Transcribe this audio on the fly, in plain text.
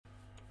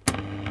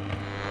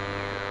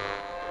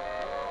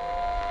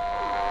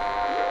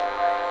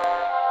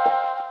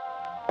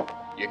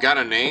got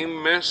a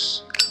name,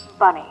 miss?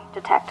 Bunny,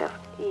 detective.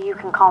 You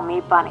can call me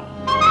Bunny.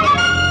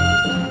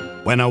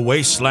 When a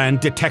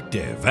wasteland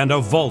detective and a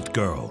vault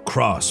girl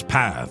cross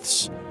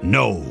paths,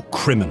 no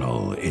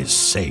criminal is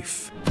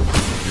safe.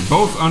 You're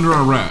both under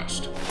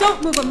arrest.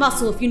 Don't move a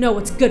muscle if you know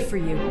what's good for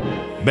you.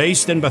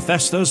 Based in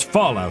Bethesda's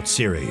Fallout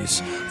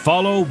series,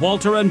 follow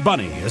Walter and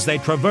Bunny as they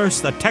traverse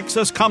the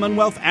Texas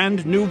Commonwealth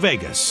and New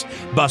Vegas,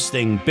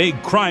 busting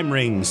big crime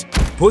rings.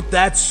 Put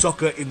that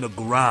sucker in the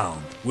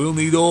ground. We'll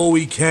need all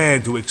we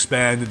can to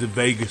expand into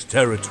Vegas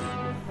territory.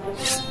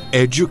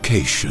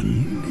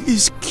 Education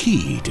is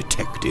key,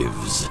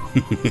 detectives.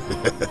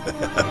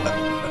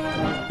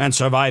 And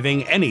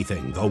surviving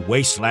anything the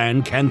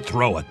wasteland can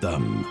throw at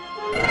them.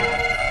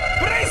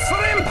 Brace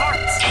for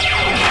impact!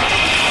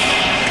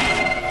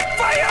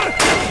 Fire!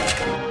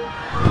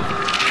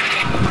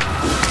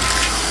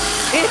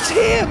 It's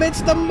him!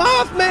 It's the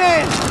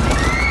Mothman!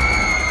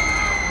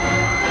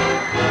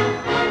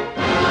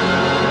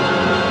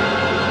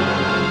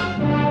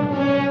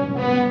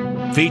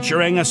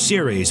 Featuring a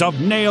series of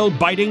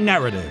nail-biting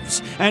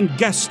narratives and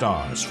guest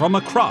stars from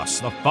across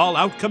the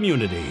Fallout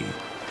community.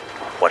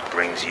 What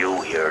brings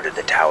you here to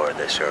the tower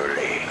this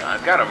early?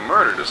 I've got a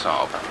murder to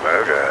solve.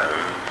 Murder?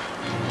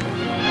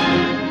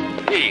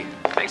 Hey,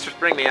 thanks for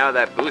bringing me out of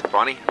that booth,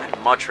 Bonnie. I'd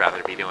much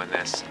rather be doing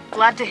this.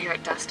 Glad to hear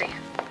it, Dusty.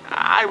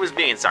 I was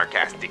being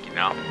sarcastic, you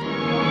know.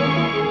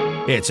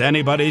 It's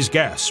anybody's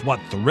guess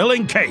what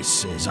thrilling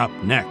case is up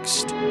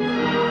next.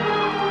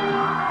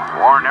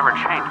 War never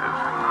changes,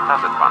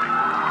 does it, Bunny?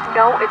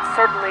 No, it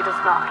certainly does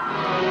not.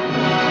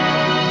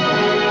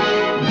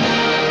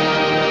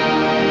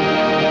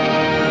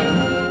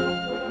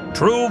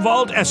 True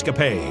Vault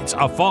Escapades,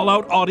 a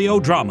Fallout audio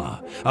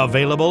drama.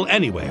 Available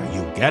anywhere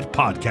you get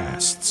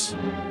podcasts.